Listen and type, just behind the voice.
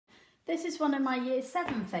This is one of my Year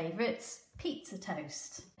 7 favourites, pizza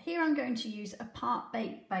toast. Here I'm going to use a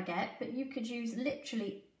part-baked baguette, but you could use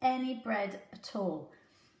literally any bread at all.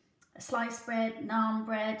 A sliced bread, naan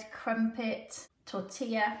bread, crumpet,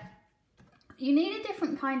 tortilla. You need a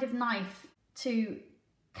different kind of knife to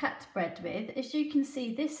cut bread with. As you can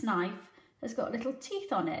see, this knife has got little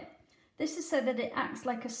teeth on it. This is so that it acts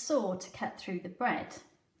like a saw to cut through the bread.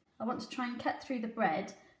 I want to try and cut through the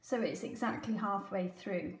bread so it's exactly halfway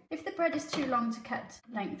through. If the bread is too long to cut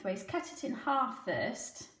lengthways, cut it in half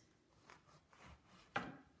first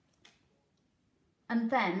and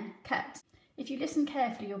then cut. If you listen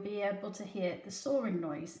carefully, you'll be able to hear the sawing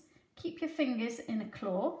noise. Keep your fingers in a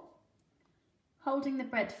claw, holding the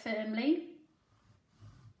bread firmly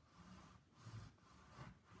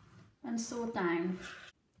and saw down.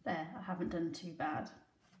 There, I haven't done too bad.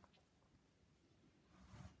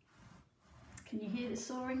 Can you hear the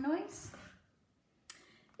sawing noise?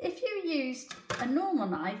 If you used a normal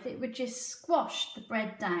knife, it would just squash the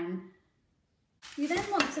bread down. You then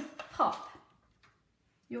want to pop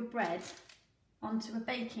your bread onto a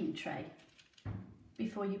baking tray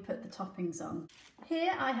before you put the toppings on.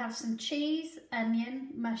 Here I have some cheese, onion,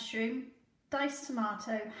 mushroom, diced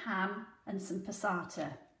tomato, ham and some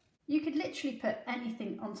passata. You could literally put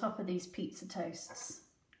anything on top of these pizza toasts.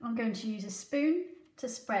 I'm going to use a spoon to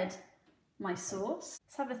spread my sauce.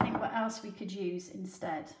 Let's have a think what else we could use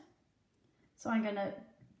instead. So I'm going to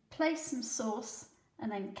place some sauce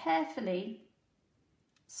and then carefully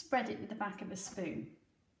spread it with the back of a spoon.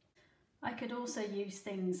 I could also use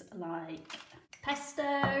things like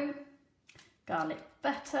pesto, garlic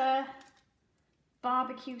butter,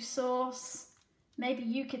 barbecue sauce. Maybe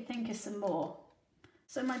you could think of some more.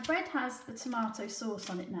 So my bread has the tomato sauce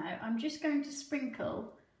on it now. I'm just going to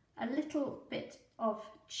sprinkle a little bit of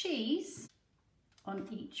cheese on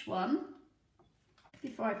each one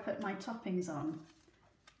before I put my toppings on,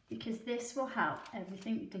 because this will help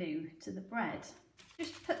everything glue to the bread.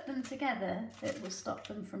 Just put them together, it will stop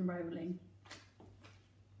them from rolling.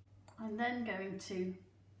 I'm then going to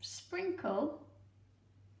sprinkle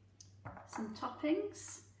some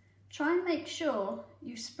toppings. Try and make sure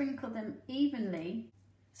you sprinkle them evenly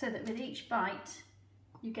so that with each bite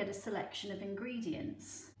you get a selection of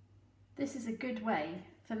ingredients. This is a good way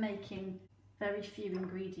for making very few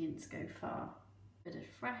ingredients go far. A bit of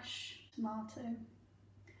fresh tomato.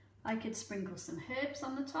 I could sprinkle some herbs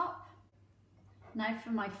on the top. Now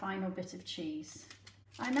for my final bit of cheese.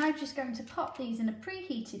 I'm now just going to pop these in a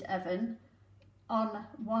preheated oven on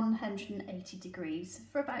 180 degrees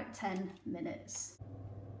for about 10 minutes.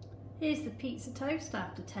 Here's the pizza toast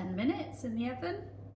after 10 minutes in the oven.